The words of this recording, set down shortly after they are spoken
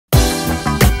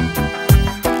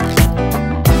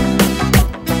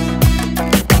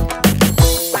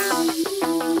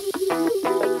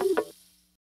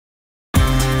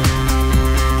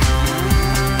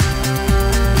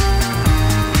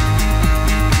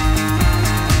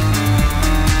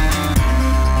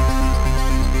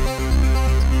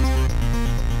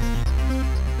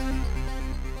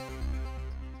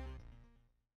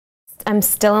I'm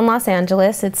still in Los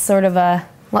Angeles. It's sort of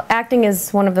well, acting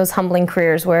is one of those humbling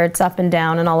careers where it's up and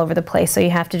down and all over the place, so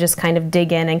you have to just kind of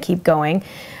dig in and keep going.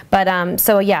 But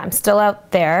so yeah, I'm still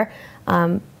out there.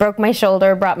 Broke my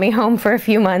shoulder, brought me home for a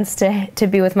few months to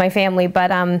be with my family,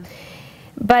 but I'm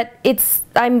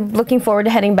looking forward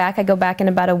to heading back. I go back in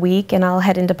about a week, and I'll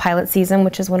head into pilot season,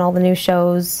 which is when all the new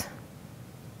shows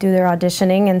do their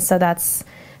auditioning, and so that's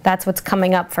what's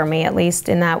coming up for me, at least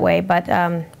in that way.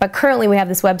 But currently we have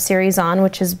this web series on,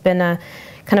 which has been a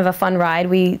kind of a fun ride.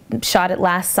 We shot it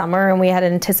last summer, and we had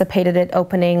anticipated it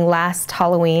opening last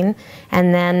Halloween,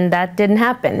 and then that didn't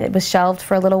happen. It was shelved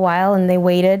for a little while, and they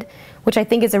waited, which I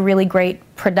think is a really great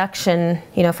production,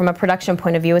 you know, from a production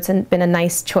point of view. It's been a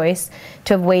nice choice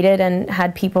to have waited and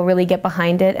had people really get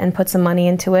behind it and put some money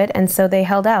into it, and so they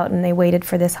held out and they waited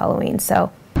for this Halloween.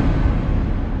 So